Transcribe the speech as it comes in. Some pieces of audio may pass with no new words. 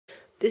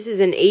This is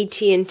an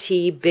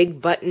AT&T big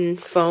button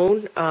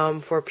phone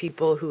for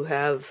people who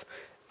have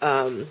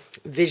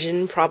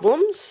vision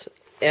problems.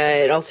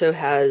 It also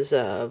has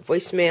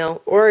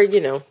voicemail or,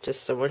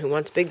 just someone who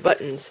wants big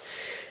buttons.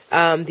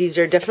 These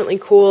are definitely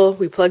cool.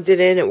 We plugged it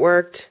in, it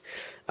worked.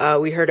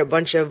 We heard a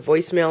bunch of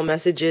voicemail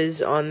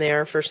messages on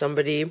there for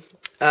somebody.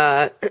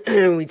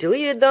 We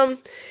deleted them.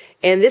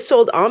 And this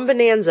sold on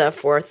Bonanza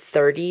for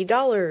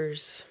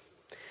 $30.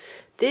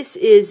 This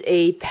is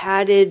a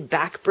padded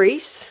back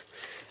brace.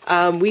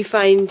 We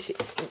find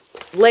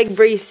leg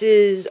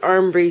braces,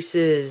 arm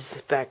braces,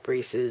 back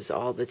braces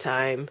all the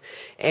time.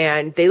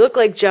 And they look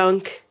like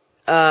junk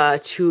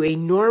to a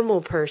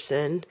normal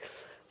person,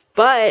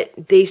 but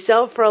they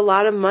sell for a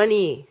lot of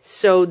money.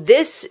 So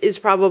this is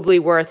probably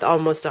worth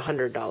almost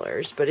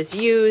 $100, but it's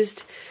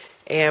used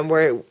and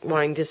we're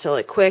wanting to sell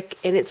it quick,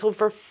 and it sold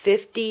for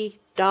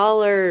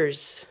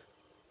 $50.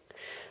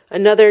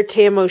 Another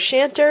Tam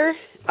O'Shanter.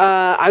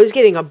 I was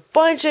getting a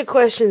bunch of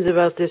questions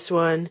about this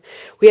one.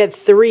 We had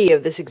 3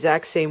 of this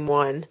exact same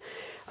one.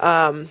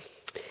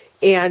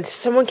 And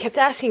someone kept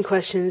asking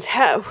questions.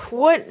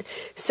 What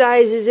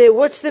size is it?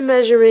 What's the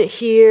measurement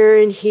here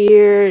and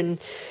here? And,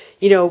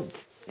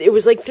 it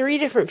was like 3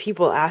 different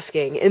people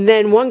asking. And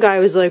then one guy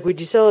was like,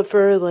 would you sell it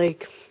for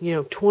like,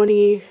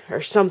 20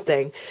 or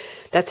something?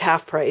 That's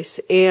half price.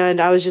 And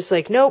I was just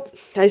like, nope,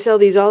 I sell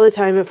these all the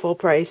time at full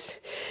price.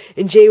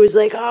 And Jay was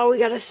like, oh, we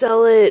gotta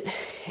sell it.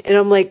 And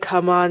I'm like,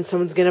 come on,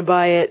 someone's gonna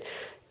buy it.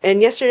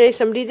 And yesterday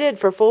somebody did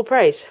for full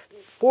price,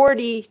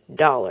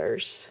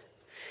 $40.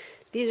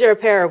 These are a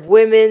pair of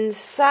women's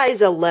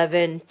size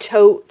 11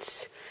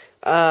 totes,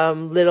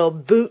 little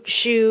boot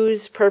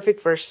shoes, perfect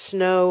for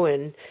snow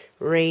and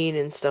rain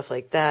and stuff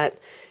like that.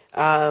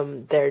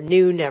 They're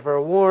new,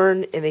 never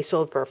worn, and they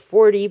sold for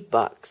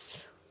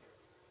 $40.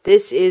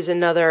 This is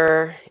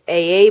another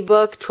AA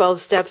book,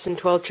 12 Steps and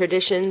 12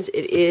 Traditions.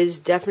 It is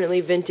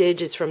definitely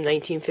vintage. It's from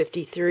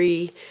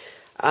 1953.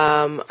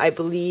 I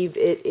believe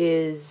it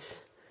is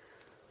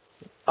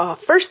a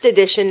first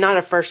edition, not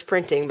a first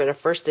printing, but a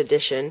first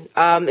edition.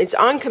 It's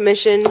on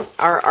commission.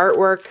 Our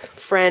artwork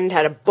friend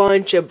had a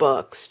bunch of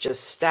books,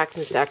 just stacks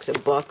and stacks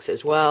of books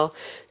as well.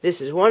 This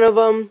is one of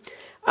them.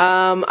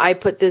 I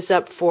put this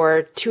up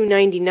for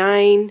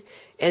 $2.99.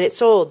 And it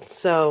sold,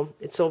 so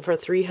it sold for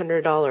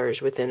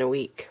 $300 within a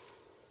week.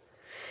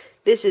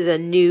 This is a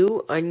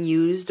new,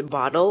 unused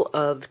bottle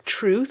of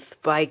Truth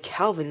by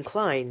Calvin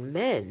Klein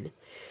Men.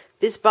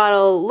 This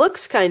bottle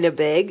looks kind of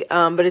big,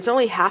 but it's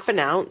only half an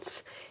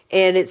ounce,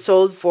 and it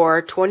sold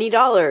for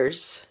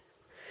 $20.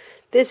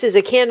 This is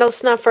a candle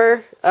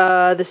snuffer,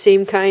 the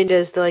same kind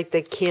as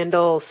the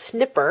candle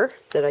snipper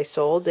that I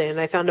sold, and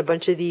I found a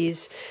bunch of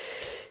these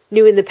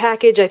new in the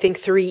package, I think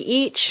 3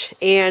 each,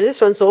 and this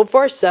one sold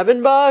for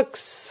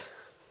 $7.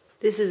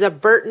 This is a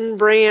Burton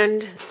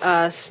brand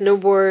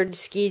snowboard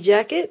ski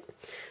jacket.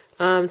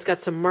 It's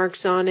got some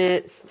marks on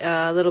it,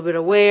 a little bit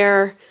of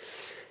wear.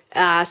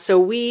 So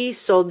we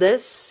sold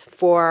this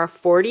for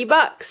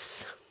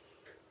 $40.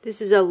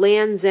 This is a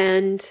Land's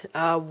End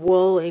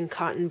wool and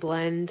cotton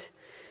blend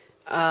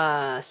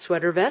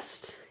sweater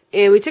vest,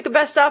 and we took a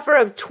best offer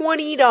of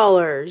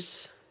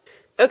 $20.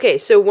 Okay,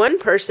 so one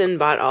person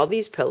bought all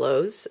these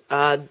pillows.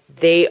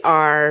 They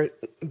are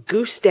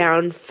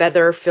Goosedown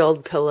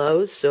feather-filled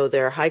pillows, so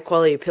they're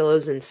high-quality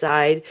pillows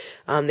inside.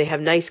 They have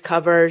nice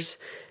covers.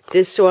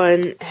 This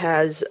one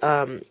has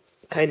kind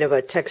of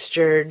a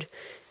textured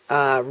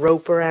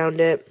rope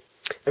around it.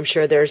 I'm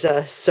sure there's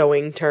a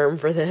sewing term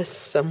for this.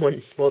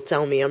 Someone will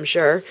tell me, I'm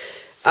sure.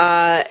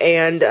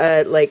 And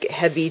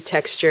heavy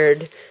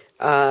textured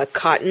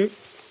cotton.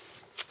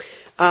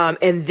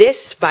 And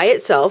this by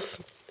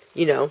itself,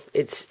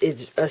 it's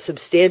a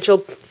substantial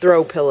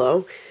throw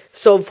pillow,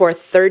 sold for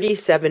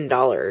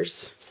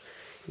 $37.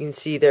 You can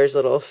see there's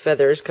little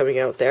feathers coming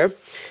out there.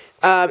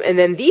 And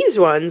then these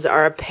ones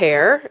are a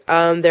pair.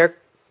 They're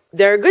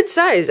a good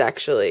size,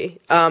 actually.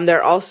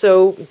 They're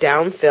also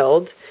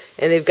down-filled,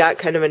 and they've got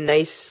kind of a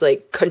nice,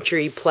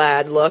 country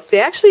plaid look. They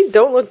actually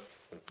don't look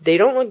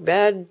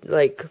bad,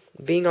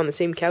 being on the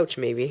same couch,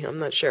 maybe. I'm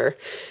not sure.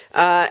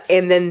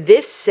 And then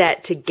this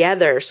set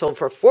together sold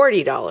for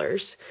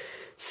 $40.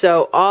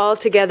 So all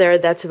together,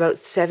 that's about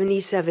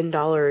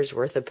 $77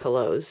 worth of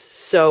pillows.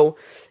 So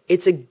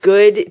it's a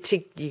good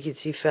you can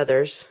see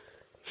feathers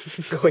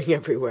going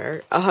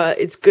everywhere.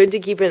 It's good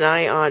to keep an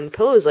eye on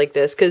pillows like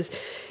this because,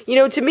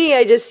 to me,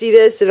 I just see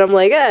this and I'm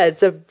like,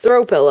 it's a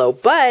throw pillow.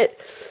 But,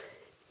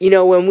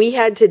 when we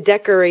had to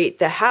decorate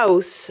the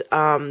house,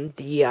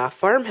 the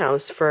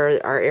farmhouse for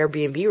our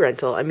Airbnb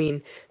rental,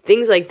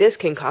 things like this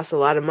can cost a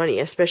lot of money,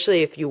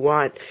 especially if you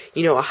want,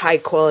 a high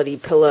quality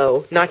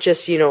pillow, not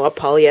just, a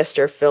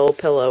polyester fill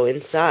pillow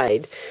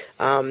inside.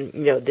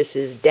 This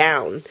is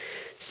down.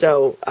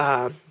 So,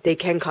 they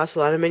can cost a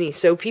lot of money.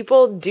 So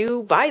people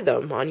do buy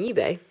them on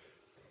eBay.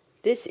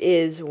 This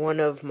is one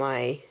of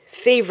my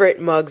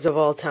favorite mugs of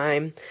all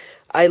time.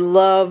 I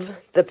love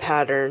the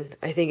pattern.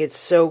 I think it's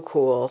so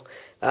cool.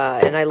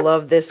 And I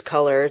love this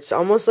color. It's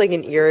almost like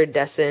an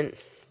iridescent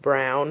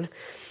brown.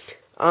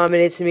 And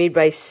it's made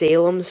by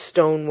Salem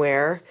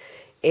Stoneware.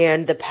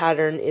 and the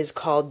pattern is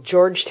called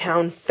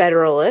Georgetown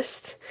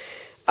Federalist.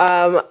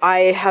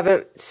 I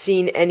haven't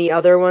seen any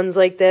other ones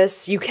like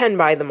this. You can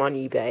buy them on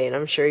eBay, and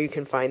I'm sure you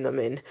can find them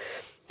in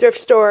thrift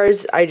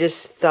stores. I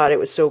just thought it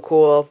was so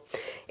cool.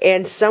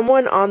 And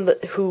someone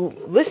who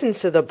listens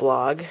to the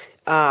blog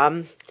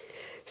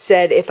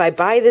said, if I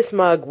buy this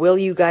mug, will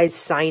you guys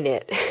sign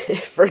it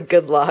for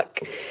good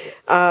luck?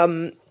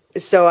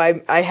 So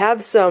I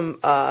have some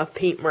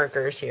paint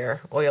markers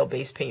here,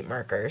 oil-based paint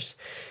markers.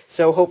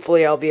 So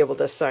hopefully I'll be able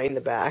to sign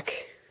the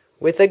back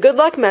with a good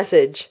luck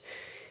message.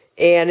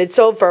 And it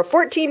sold for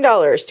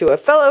 $14 to a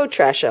fellow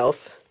trash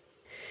elf.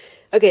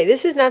 Okay,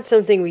 this is not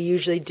something we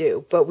usually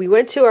do, but we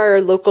went to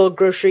our local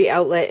grocery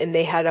outlet and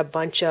they had a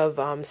bunch of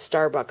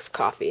Starbucks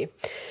coffee.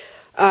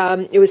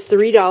 It was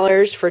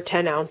 $3 for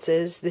 10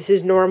 ounces. This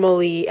is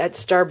normally at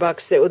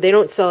Starbucks, they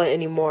don't sell it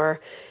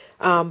anymore,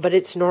 but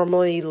it's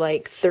normally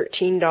like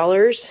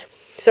 $13.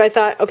 So I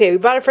thought, okay, we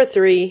bought it for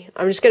 $3.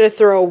 I'm just going to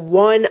throw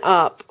one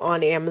up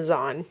on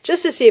Amazon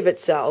just to see if it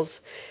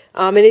sells.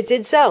 And it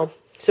did sell.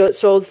 So it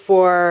sold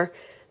for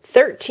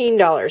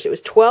 $13. It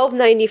was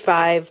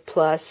 $12.95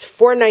 plus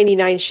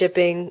 $4.99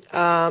 shipping.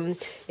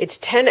 It's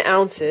 10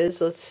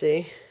 ounces. Let's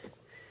see.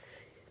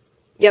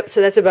 Yep,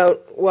 so that's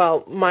about,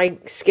 well, my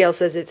scale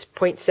says it's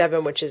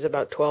 0.7, which is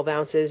about 12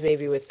 ounces.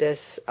 Maybe with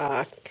this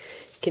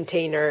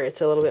container,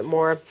 it's a little bit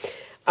more.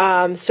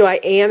 So I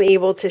am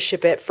able to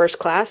ship it first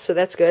class, so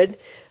that's good.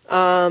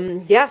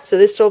 Yeah, so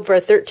this sold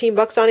for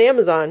 $13 on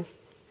Amazon.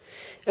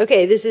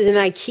 Okay, this is an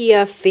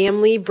IKEA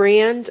family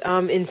brand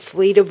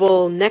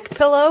inflatable neck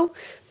pillow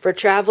for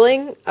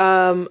traveling.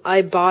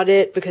 I bought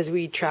it because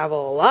we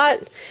travel a lot,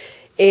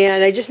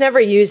 and I just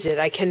never used it.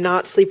 I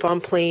cannot sleep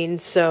on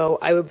planes, so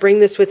I would bring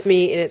this with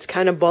me, and it's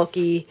kind of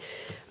bulky.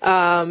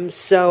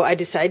 So I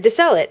decided to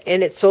sell it,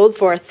 and it sold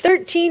for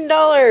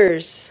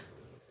 $13.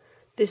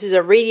 This is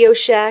a Radio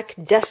Shack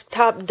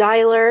desktop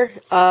dialer.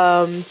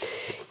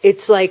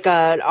 It's like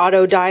an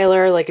auto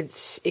dialer, like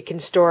it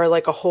can store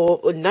like a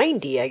whole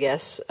 90, I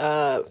guess,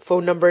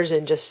 phone numbers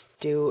and just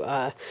do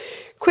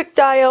quick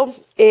dial.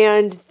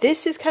 And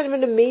this is kind of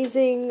an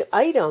amazing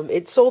item.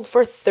 It sold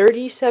for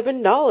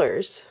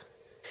 $37.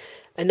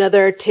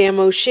 Another Tam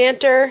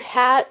O'Shanter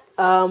hat.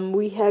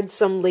 We had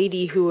some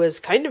lady who was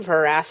kind of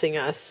harassing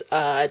us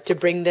to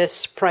bring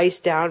this price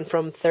down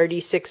from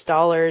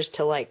 $36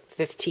 to like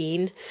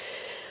 $15.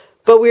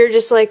 But we were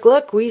just like,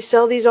 look, we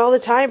sell these all the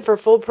time for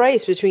full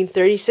price between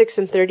 $36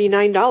 and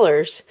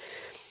 $39.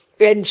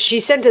 And she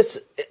sent us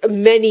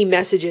many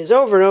messages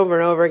over and over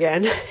and over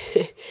again.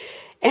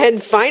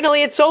 And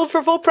finally it sold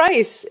for full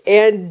price.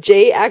 And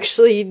Jay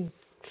actually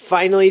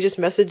finally just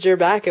messaged her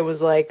back and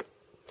was like,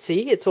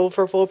 see, it sold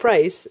for full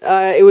price.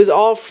 It was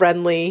all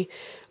friendly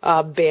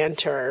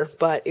banter,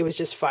 but it was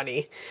just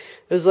funny.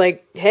 It was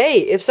like, hey,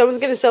 if someone's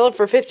going to sell it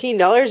for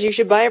 $15, you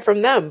should buy it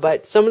from them.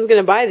 But someone's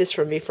going to buy this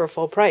from me for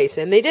full price.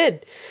 And they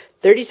did.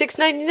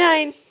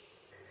 $36.99.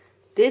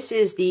 This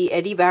is the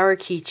Eddie Bauer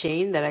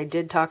keychain that I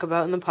did talk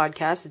about in the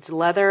podcast. It's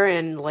leather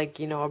and like,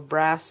 you know, a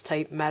brass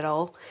type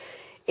metal.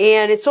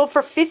 And it sold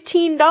for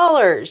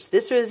 $15.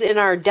 This was in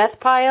our death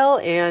pile.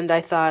 And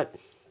I thought,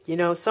 you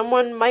know,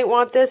 someone might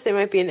want this. They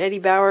might be an Eddie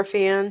Bauer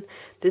fan.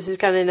 This is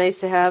kind of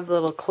nice to have, a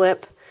little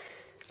clip.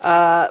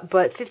 But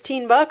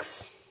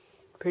 $15.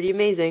 Pretty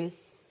amazing.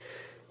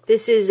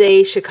 This is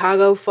a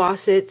Chicago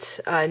faucet,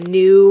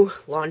 new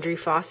laundry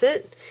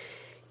faucet,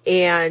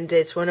 and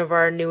it's one of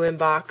our new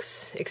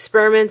inbox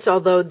experiments,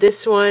 although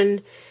this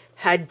one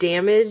had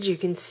damage. You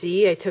can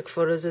see I took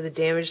photos of the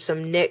damage,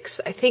 some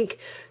nicks. I think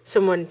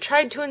someone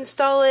tried to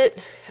install it,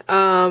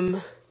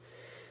 and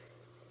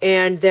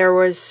there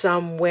was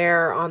some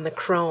wear on the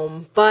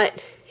chrome, but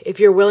if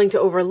you're willing to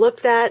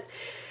overlook that,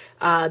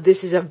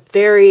 this is a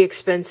very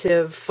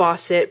expensive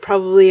faucet,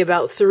 probably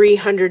about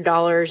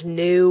 $300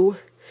 new.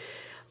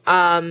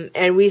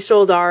 And we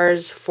sold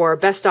ours for a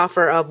best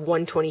offer of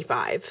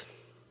 $125.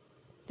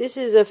 This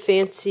is a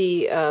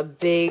fancy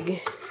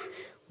big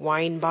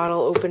wine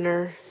bottle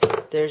opener.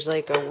 There's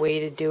like a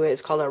way to do it.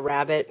 It's called a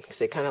rabbit because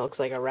it kind of looks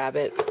like a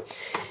rabbit.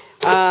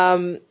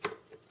 I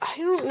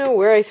don't know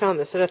where I found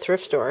this, at a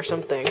thrift store or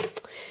something.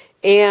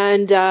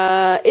 And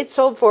it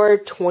sold for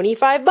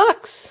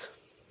 $25.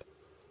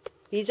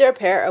 These are a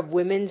pair of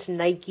women's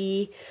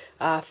Nike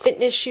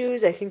fitness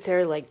shoes. I think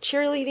they're like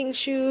cheerleading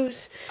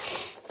shoes.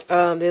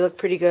 They look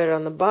pretty good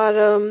on the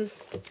bottom.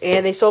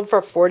 And they sold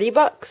for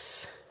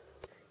 $40.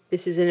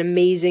 This is an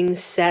amazing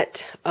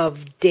set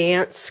of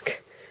Dansk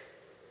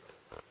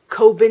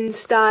Coben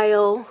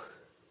style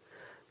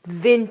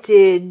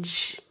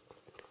vintage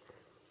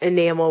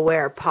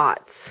enamelware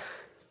pots.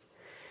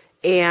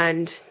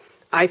 And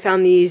I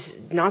found these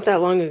not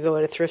that long ago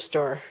at a thrift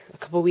store.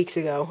 Couple weeks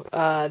ago.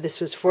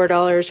 This was $4,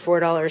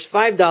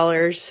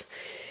 $5,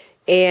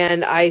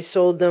 and I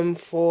sold them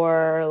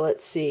for,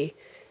 let's see,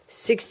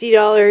 $60,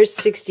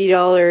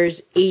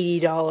 $60,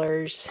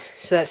 $80.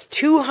 So that's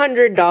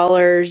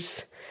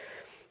 $200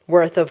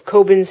 worth of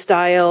Coben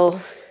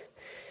style.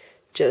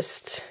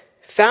 Just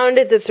found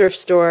at the thrift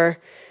store,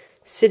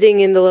 sitting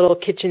in the little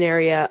kitchen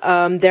area.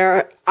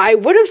 I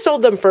would have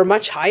sold them for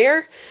much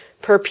higher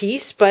per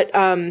piece, but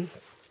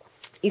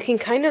you can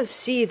kind of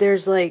see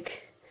there's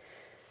like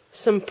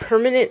some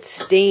permanent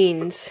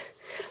stains.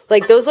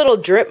 Like those little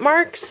drip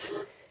marks,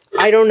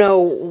 I don't know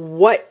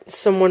what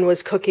someone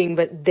was cooking,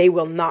 but they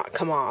will not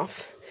come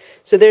off.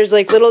 So there's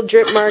like little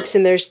drip marks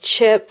and there's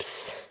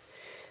chips.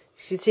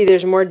 You can see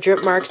there's more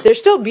drip marks. They're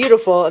still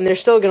beautiful and they're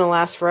still going to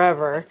last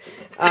forever.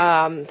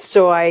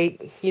 So I,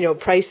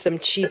 priced them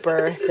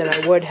cheaper than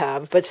I would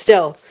have. But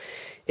still,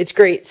 it's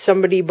great.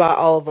 Somebody bought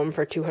all of them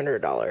for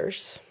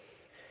 $200.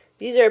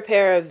 These are a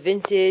pair of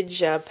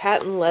vintage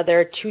patent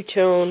leather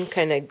two-tone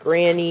kind of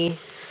granny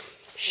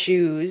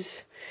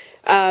shoes.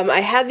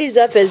 I had these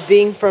up as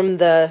being from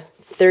the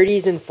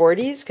 30s and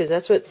 40s because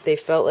that's what they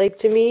felt like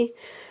to me.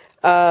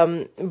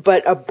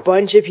 But a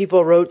bunch of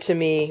people wrote to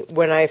me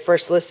when I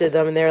first listed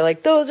them and they were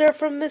like, those are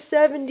from the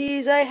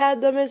 70s. I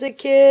had them as a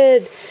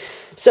kid.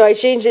 So I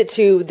changed it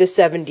to the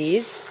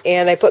 70s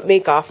and I put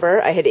make offer.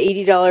 I had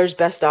 $80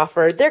 best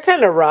offer. They're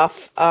kind of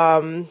rough.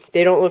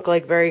 They don't look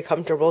like very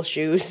comfortable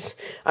shoes.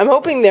 I'm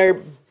hoping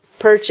they're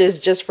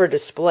purchased just for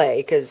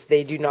display because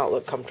they do not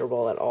look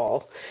comfortable at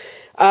all.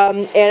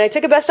 And I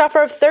took a best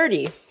offer of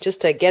 $30 just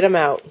to get them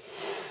out.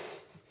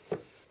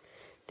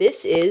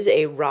 This is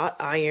a wrought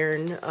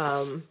iron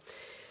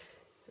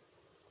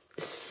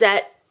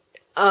set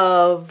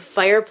of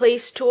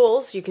fireplace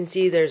tools. You can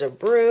see there's a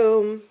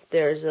broom,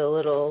 there's a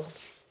little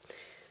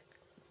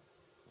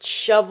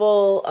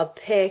shovel, a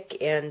pick,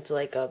 and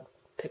like a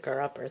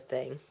picker-upper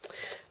thing.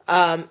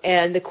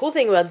 And the cool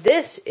thing about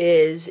this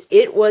is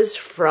it was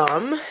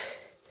from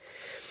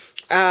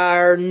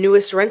our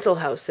newest rental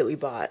house that we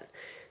bought.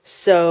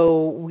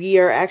 So we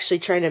are actually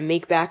trying to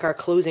make back our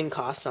closing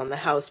costs on the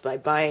house by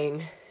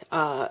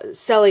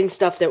selling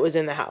stuff that was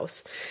in the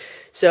house.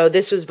 So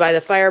this was by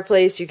the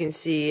fireplace. You can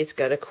see it's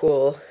got a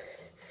cool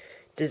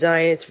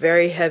design. It's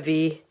very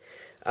heavy.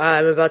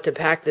 I'm about to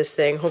pack this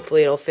thing.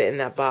 Hopefully it'll fit in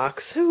that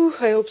box. Ooh,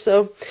 I hope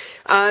so.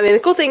 And the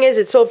cool thing is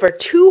it sold for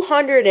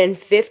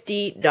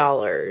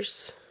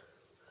 $250.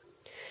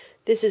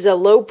 This is a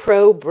Low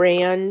Pro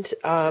brand.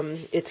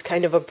 It's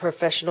kind of a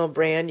professional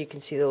brand. You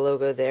can see the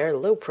logo there,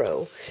 Low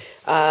Pro.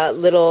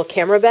 Little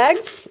camera bag.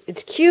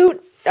 It's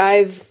cute.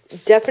 I've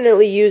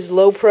definitely used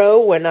Low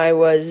Pro when I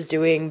was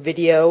doing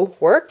video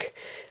work.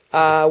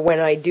 When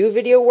I do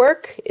video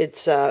work,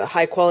 it's a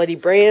high quality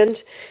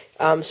brand,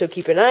 so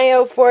keep an eye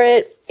out for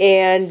it.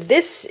 And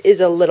this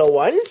is a little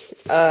one.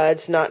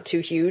 It's not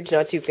too huge,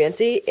 not too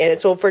fancy, and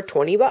it sold for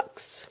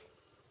 $20.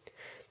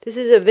 This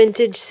is a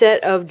vintage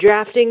set of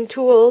drafting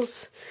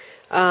tools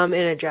and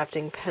a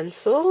drafting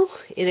pencil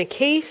in a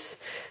case.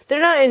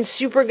 They're not in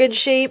super good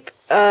shape.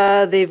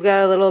 They've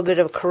got a little bit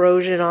of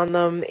corrosion on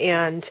them,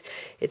 and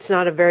it's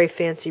not a very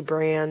fancy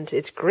brand.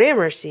 It's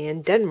Gramercy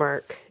in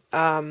Denmark.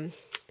 And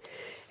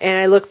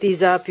I looked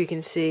these up, you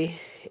can see,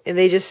 and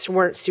they just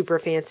weren't super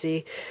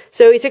fancy.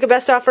 So we took a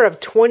best offer of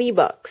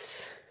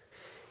 $20.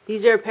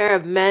 These are a pair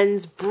of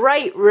men's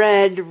bright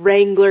red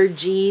Wrangler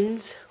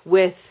jeans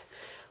with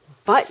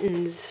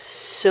buttons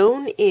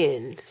sewn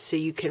in so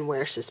you can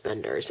wear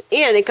suspenders.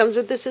 And it comes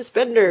with the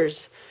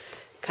suspenders.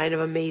 Kind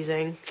of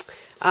amazing.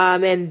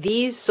 And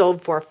these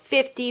sold for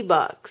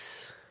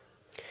 $50.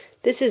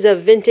 This is a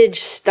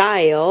vintage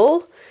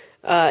style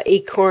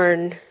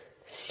acorn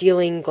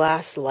ceiling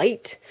glass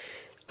light.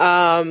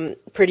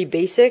 Pretty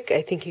basic.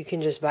 I think you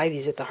can just buy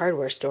these at the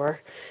hardware store.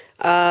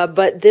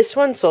 But this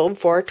one sold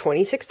for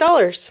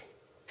 $26.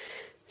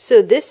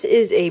 So this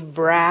is a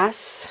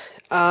brass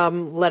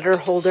letter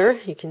holder,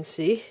 you can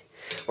see.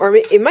 Or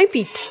it might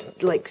be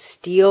like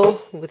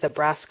steel with a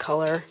brass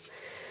color.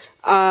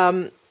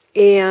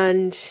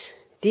 And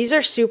these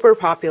are super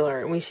popular,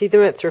 and we see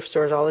them at thrift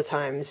stores all the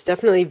time. It's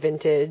definitely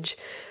vintage.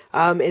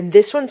 And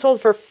this one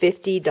sold for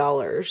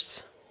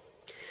 $50.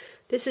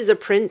 This is a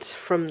print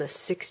from the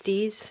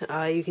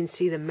 60s. You can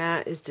see the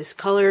mat is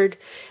discolored.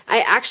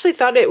 I actually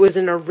thought it was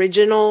an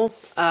original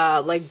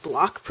like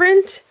block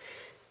print,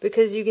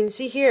 because you can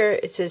see here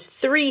it says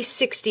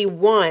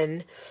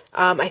 361.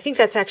 I think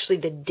that's actually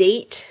the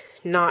date,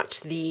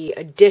 not the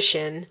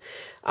edition.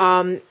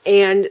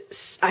 And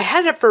I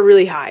had it for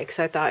really high because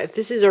I thought if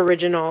this is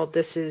original,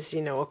 this is,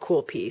 a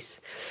cool piece.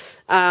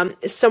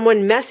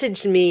 Someone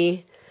messaged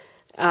me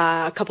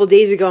a couple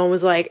days ago and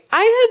was like,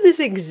 I have this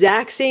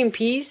exact same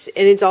piece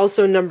and it's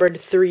also numbered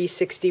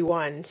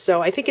 361.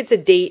 So I think it's a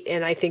date,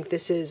 and I think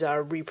this is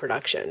a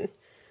reproduction.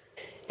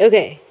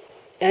 Okay,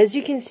 as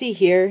you can see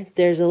here,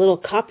 there's a little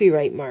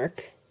copyright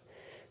mark.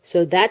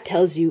 So that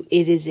tells you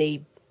it is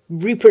a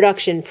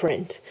reproduction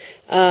print.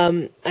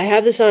 I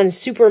have this on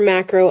super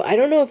macro. I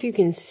don't know if you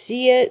can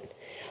see it,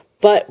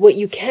 but what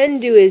you can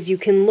do is you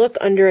can look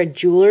under a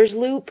jeweler's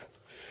loupe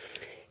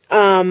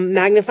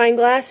magnifying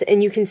glass,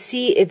 and you can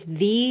see if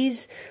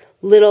these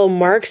little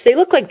marks, they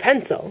look like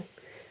pencil,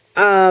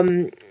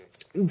 but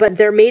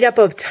they're made up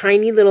of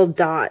tiny little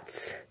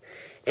dots,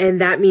 and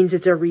that means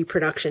it's a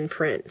reproduction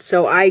print.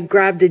 So I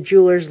grabbed a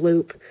jeweler's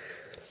loupe,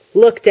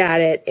 looked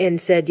at it,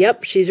 and said,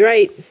 yep, she's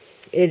right.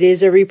 it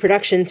is a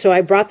reproduction. So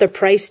I brought the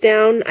price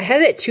down. I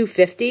had it at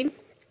 $250.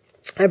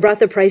 I brought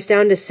the price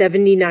down to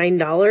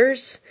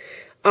 $79.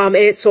 And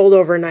it sold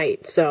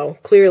overnight. So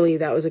clearly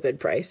that was a good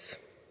price.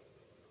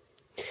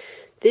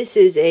 This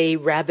is a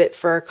rabbit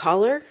fur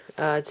collar.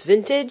 It's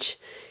vintage.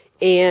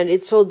 And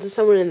it sold to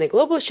someone in the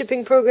global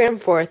shipping program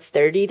for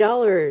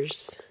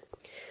 $30.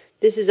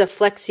 This is a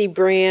Flexi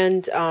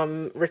brand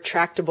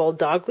retractable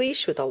dog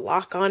leash with a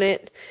lock on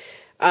it.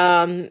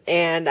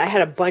 And I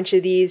had a bunch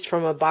of these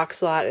from a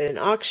box lot at an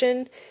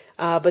auction.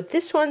 But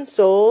this one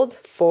sold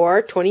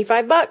for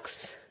 25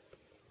 bucks.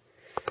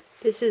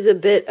 This is a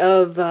bit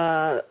of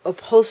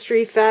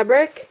upholstery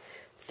fabric.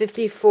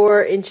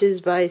 54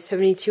 inches by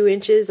 72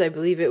 inches. I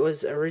believe it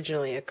was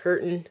originally a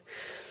curtain.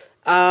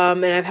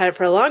 And I've had it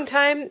for a long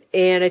time,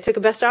 and I took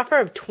a best offer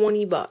of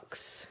 20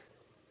 bucks.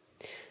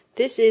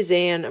 This is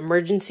an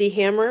emergency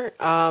hammer.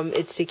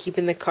 It's to keep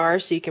in the car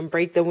so you can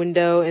break the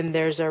window, and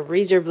there's a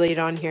razor blade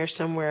on here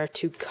somewhere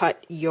to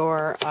cut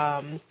your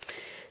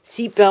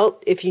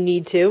seatbelt if you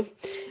need to.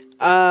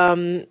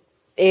 And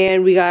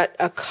we got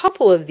a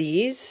couple of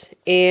these,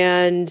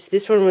 and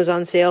this one was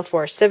on sale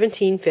for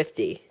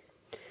 $17.50.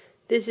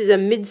 This is a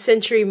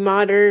mid-century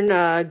modern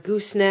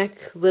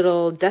gooseneck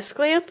little desk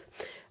lamp.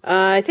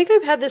 I think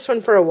I've had this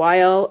one for a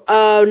while.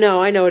 Oh,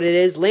 no, I know what it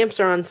is. Lamps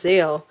are on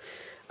sale.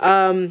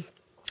 I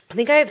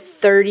think I have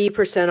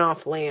 30%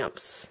 off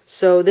lamps.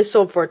 So this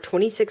sold for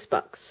 26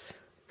 bucks.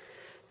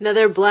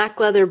 Another black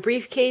leather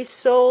briefcase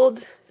sold.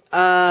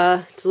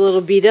 It's a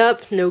little beat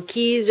up, no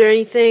keys or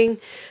anything.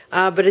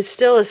 But it's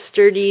still a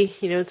sturdy,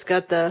 it's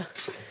got the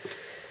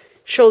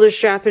shoulder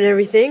strap and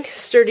everything.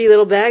 Sturdy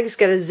little bag. It's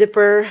got a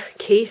zipper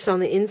case on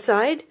the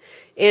inside.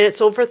 And it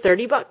sold for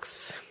 30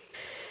 bucks.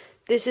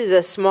 This is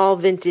a small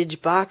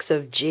vintage box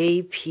of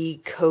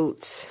J.P.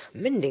 Coates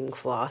mending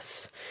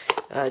floss.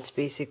 It's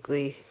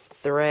basically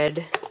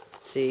thread.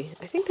 Let's see,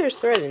 I think there's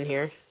thread in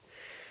here.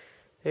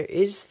 There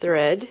is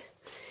thread.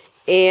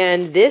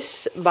 And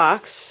this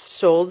box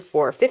sold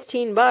for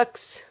 15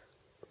 bucks.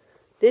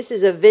 This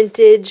is a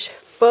vintage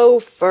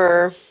faux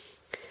fur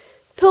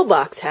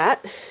pillbox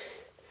hat.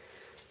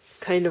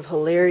 Kind of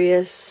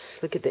hilarious.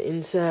 Look at the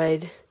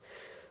inside.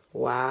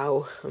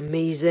 Wow,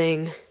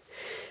 amazing.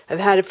 I've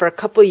had it for a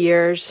couple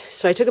years,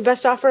 so I took a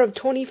best offer of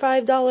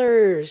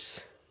 $25.